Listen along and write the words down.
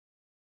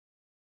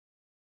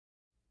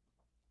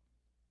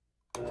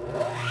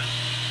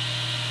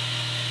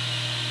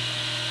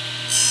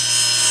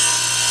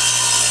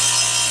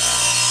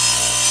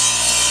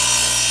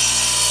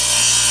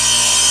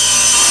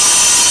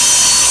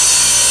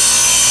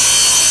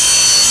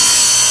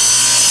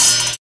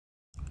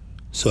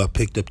So I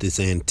picked up this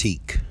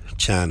antique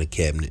china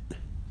cabinet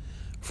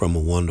from a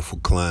wonderful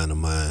client of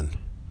mine.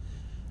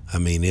 I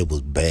mean, it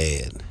was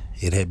bad.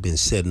 It had been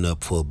setting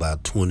up for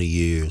about 20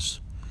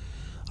 years.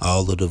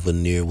 All of the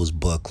veneer was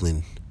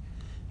buckling.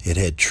 It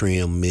had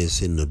trim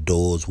missing. The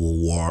doors were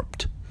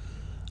warped.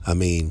 I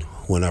mean,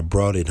 when I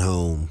brought it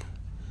home,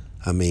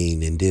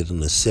 and did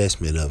an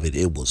assessment of it,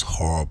 it was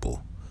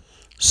horrible.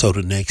 So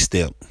the next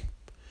step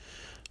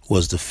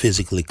was to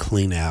physically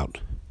clean out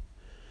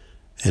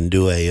and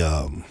do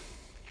a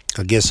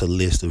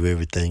list of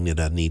everything that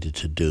I needed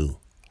to do.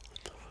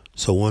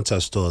 So once I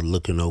started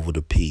looking over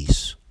the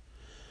piece,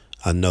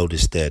 I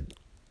noticed that,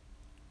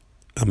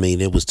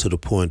 it was to the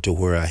point to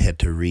where I had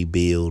to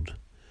rebuild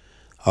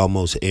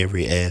almost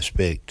every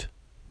aspect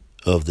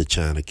of the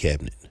china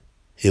cabinet.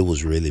 It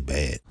was really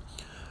bad.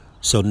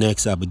 So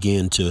next I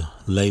began to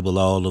label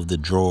all of the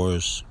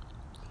drawers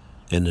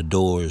and the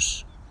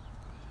doors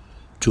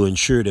to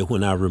ensure that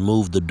when I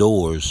removed the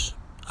doors,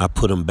 I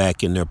put them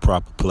back in their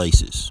proper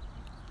places.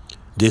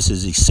 This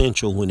is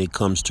essential when it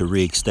comes to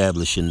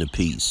reestablishing the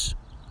piece.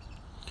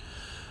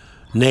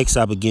 Next,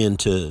 I began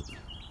to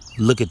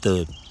look at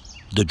the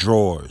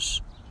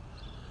drawers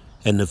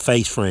and the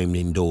face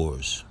framing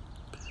doors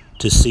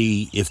to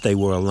see if they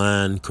were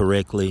aligned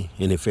correctly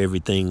and if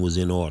everything was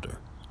in order.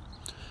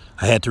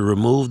 I had to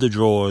remove the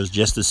drawers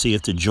just to see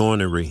if the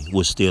joinery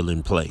was still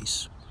in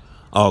place.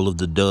 All of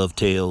the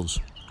dovetails,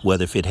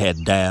 whether if it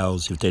had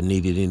dowels, if they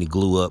needed any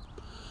glue up.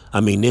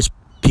 This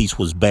piece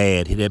was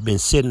bad. It had been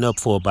sitting up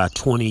for about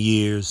 20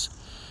 years.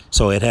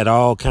 So it had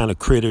all kind of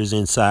critters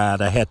inside.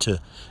 I had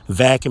to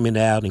vacuum it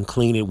out and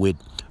clean it with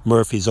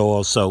Murphy's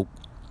oil soap.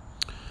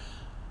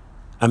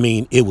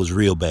 It was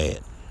real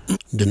bad.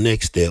 The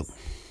next step,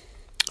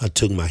 I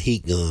took my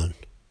heat gun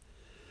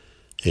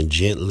and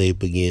gently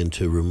began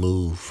to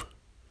remove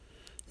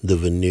the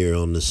veneer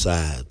on the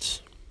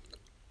sides.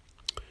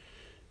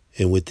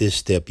 And with this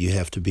step, you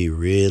have to be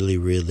really,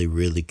 really,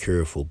 really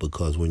careful,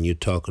 because when you're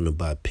talking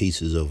about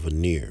pieces of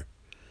veneer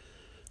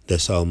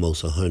that's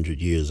almost 100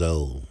 years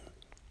old,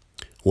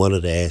 one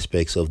of the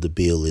aspects of the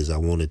bill is I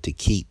wanted to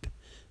keep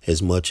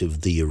as much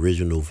of the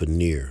original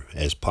veneer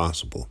as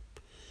possible.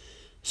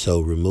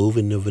 So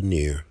removing the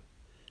veneer,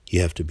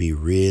 you have to be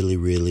really,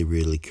 really,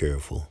 really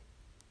careful.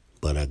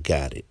 But I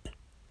got it.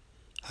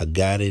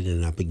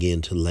 And I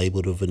began to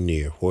label the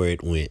veneer, where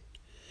it went,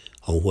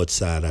 on what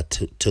side I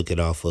took it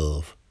off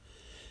of,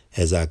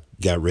 as I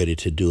got ready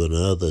to do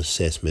another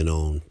assessment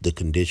on the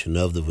condition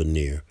of the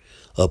veneer.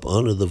 Up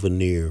under the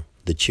veneer,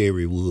 the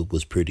cherry wood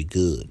was pretty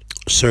good.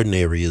 Certain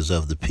areas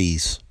of the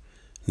piece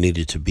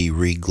needed to be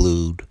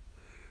re-glued,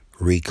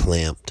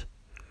 re-clamped,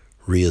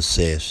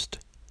 reassessed.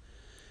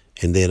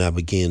 And then I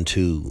began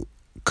to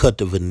cut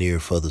the veneer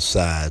for the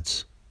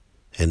sides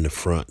and the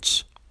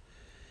fronts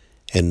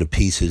and the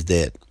pieces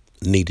that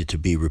needed to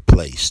be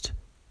replaced.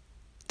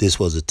 This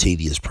was a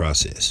tedious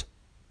process.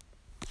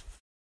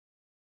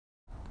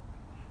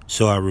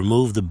 So I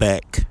removed the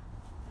back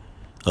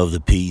of the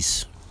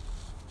piece,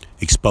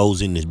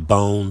 exposing the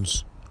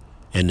bones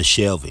and the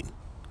shelving.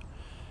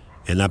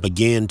 And I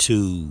began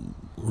to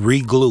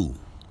re-glue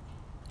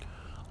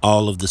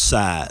all of the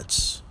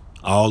sides,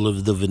 all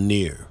of the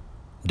veneer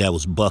that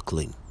was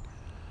buckling.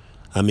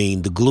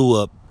 The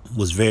glue up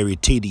was very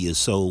tedious.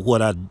 So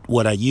what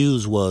I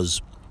used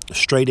was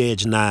straight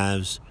edge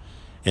knives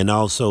and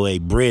also a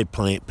bread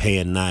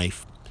pan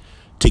knife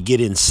to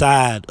get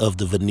inside of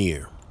the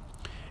veneer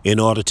in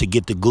order to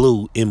get the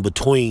glue in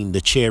between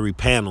the cherry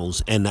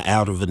panels and the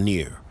outer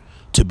veneer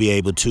to be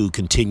able to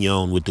continue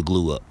on with the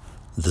glue up.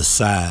 The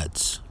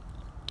sides,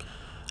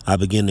 I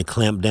began to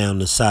clamp down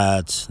the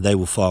sides. They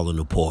were falling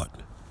apart.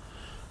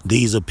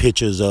 These are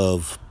pictures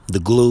of the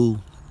glue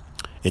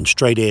and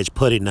straight edge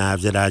putty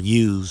knives that I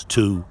used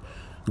to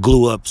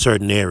glue up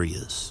certain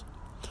areas.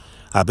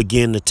 I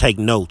began to take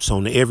notes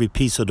on every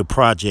piece of the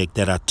project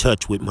that I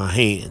touched with my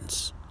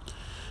hands.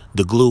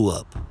 The glue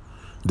up,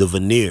 the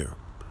veneer,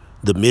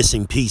 the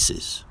missing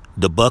pieces,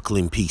 the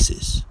buckling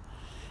pieces.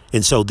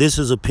 And so this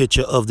is a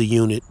picture of the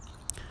unit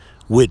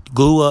with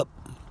glue up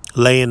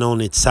laying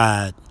on its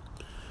side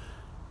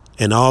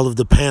and all of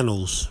the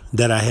panels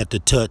that I had to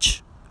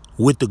touch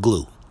with the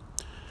glue.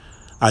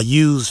 I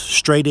used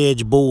straight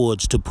edge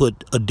boards to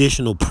put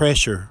additional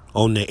pressure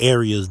on the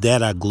areas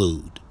that I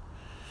glued.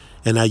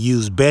 And I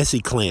used Bessie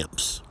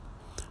clamps.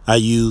 I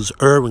used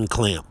Irwin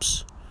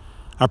clamps.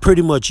 I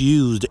pretty much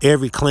used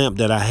every clamp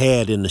that I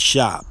had in the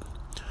shop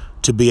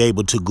to be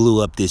able to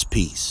glue up this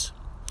piece.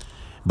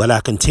 But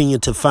I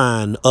continued to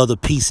find other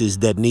pieces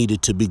that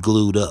needed to be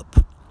glued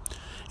up.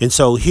 And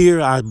so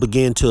here I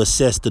began to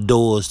assess the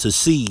doors to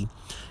see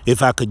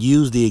if I could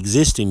use the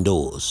existing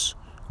doors,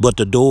 but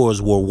the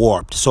doors were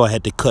warped, so I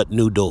had to cut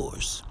new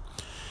doors.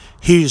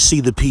 Here you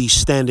see the piece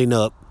standing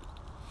up.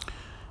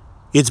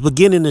 It's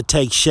beginning to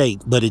take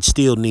shape, but it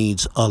still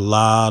needs a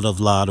lot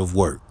of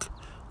work.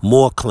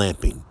 More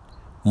clamping,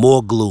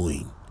 more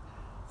gluing,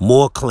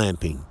 more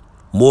clamping,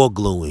 more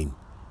gluing.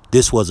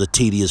 This was a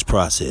tedious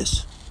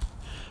process.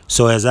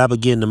 So as I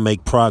began to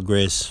make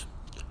progress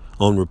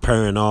on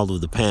repairing all of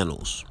the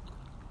panels,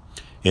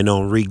 and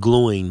on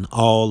re-gluing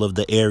all of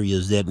the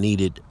areas that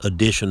needed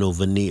additional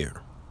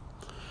veneer.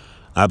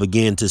 I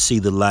began to see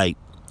the light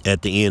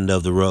at the end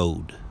of the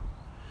road.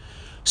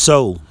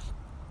 So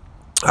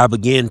I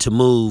began to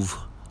move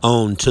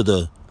on to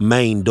the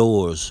main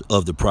doors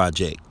of the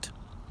project.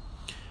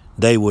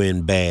 They were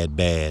in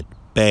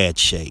bad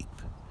shape.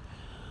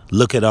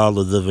 Look at all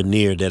of the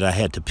veneer that I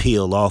had to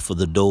peel off of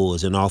the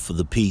doors and off of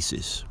the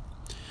pieces.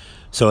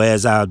 So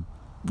as I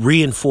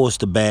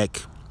reinforced the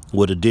back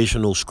with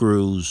additional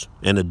screws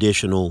and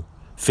additional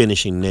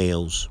finishing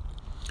nails,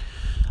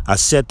 I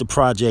set the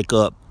project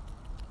up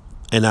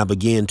and I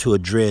began to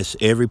address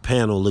every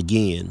panel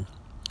again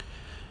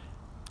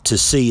to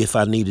see if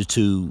I needed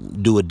to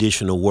do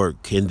additional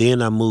work. And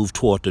then I moved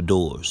toward the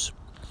doors.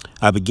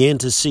 I began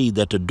to see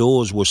that the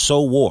doors were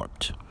so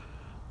warped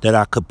that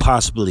I could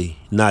possibly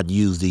not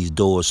use these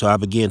doors. So I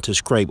began to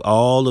scrape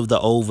all of the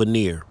old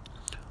veneer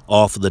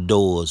off of the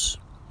doors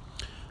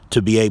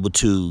to be able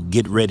to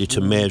get ready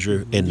to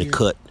measure and to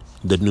cut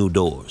the new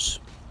doors.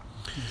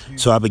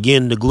 So I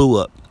began to glue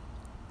up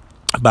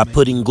by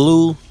putting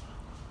glue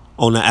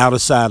on the outer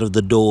side of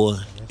the door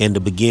and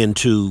to begin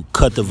to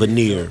cut the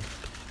veneer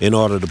in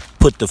order to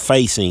put the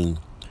facing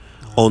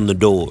on the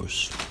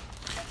doors.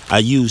 I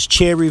used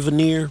cherry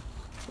veneer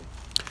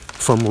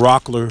from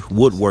Rockler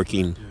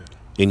Woodworking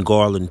in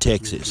Garland,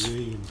 Texas.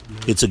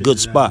 It's a good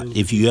spot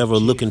if you ever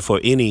looking for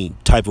any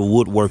type of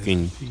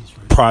woodworking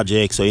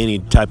projects or any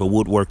type of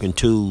woodworking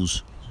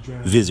tools.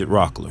 Visit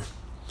Rockler.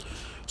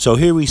 So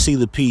here we see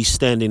the piece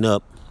standing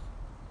up.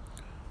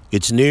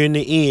 It's nearing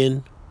the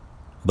end,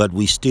 but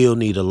we still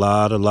need a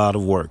lot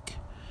of work,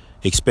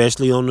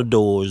 especially on the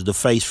doors, the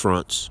face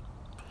fronts.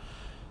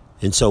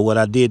 And so what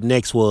I did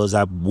next was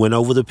I went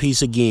over the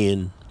piece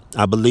again,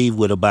 I believe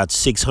with about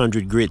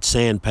 600 grit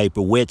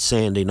sandpaper, wet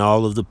sanding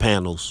all of the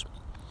panels,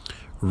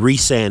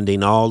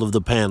 resanding all of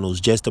the panels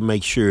just to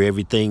make sure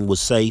everything was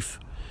safe,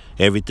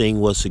 everything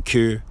was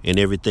secure, and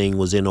everything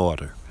was in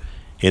order.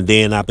 And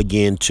then I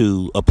began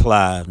to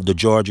apply the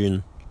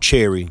Georgian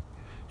cherry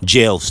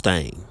gel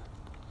stain.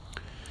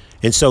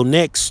 And so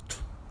next,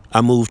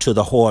 I moved to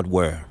the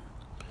hardware.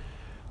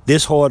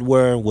 This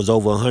hardware was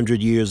over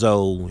 100 years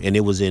old, and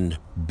it was in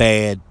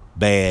bad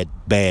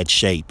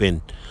shape.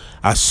 And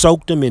I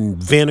soaked them in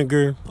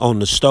vinegar on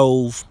the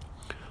stove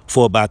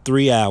for about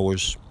 3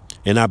 hours,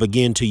 and I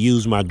began to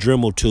use my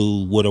Dremel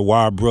tool with a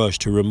wire brush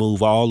to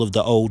remove all of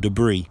the old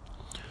debris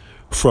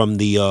from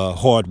the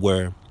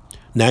hardware.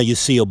 Now you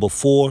see a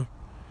before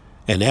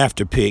and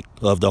after pic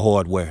of the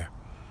hardware.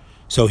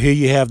 So here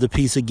you have the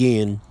piece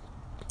again,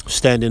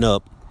 standing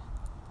up,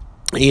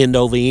 end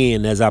over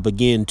end, as I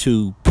begin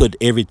to put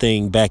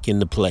everything back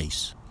into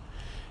place.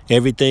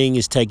 Everything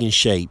is taking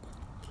shape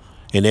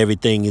and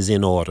everything is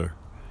in order.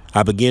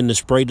 I begin to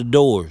spray the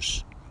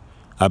doors.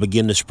 I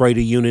begin to spray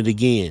the unit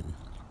again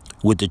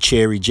with the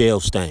cherry gel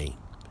stain.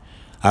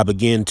 I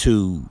begin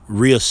to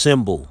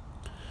reassemble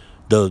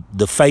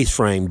the face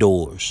frame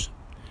doors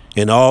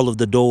and all of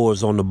the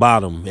doors on the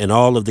bottom and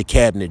all of the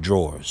cabinet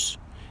drawers.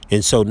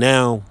 And so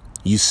now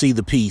you see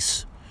the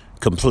piece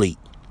complete,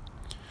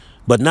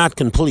 but not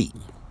complete.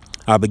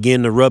 I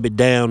begin to rub it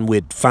down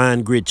with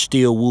fine grit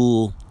steel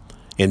wool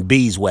and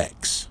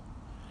beeswax.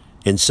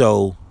 And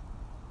so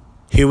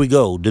here we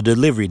go, the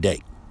delivery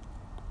date.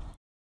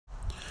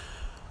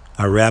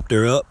 I wrapped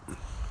her up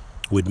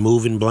with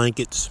moving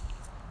blankets.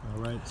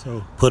 All right,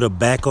 so put her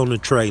back on the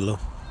trailer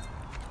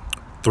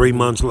 3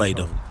 months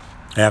later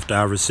after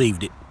I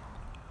received it.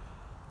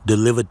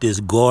 Delivered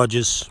this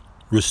gorgeous,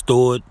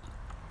 restored,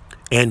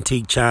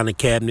 antique china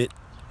cabinet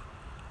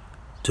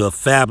to a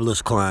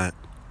fabulous client.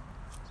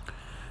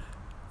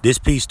 This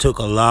piece took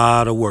a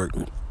lot of work,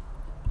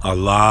 a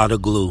lot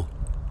of glue,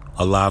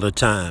 a lot of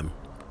time,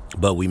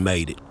 but we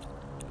made it.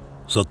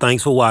 So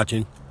thanks for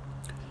watching.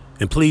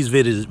 And please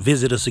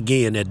visit us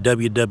again at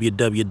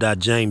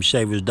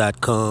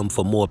www.jamesshavers.com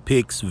for more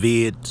pics,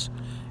 vids,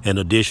 and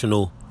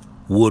additional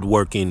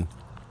woodworking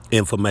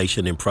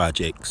information and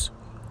projects.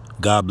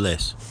 God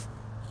bless.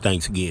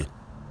 Thanks again.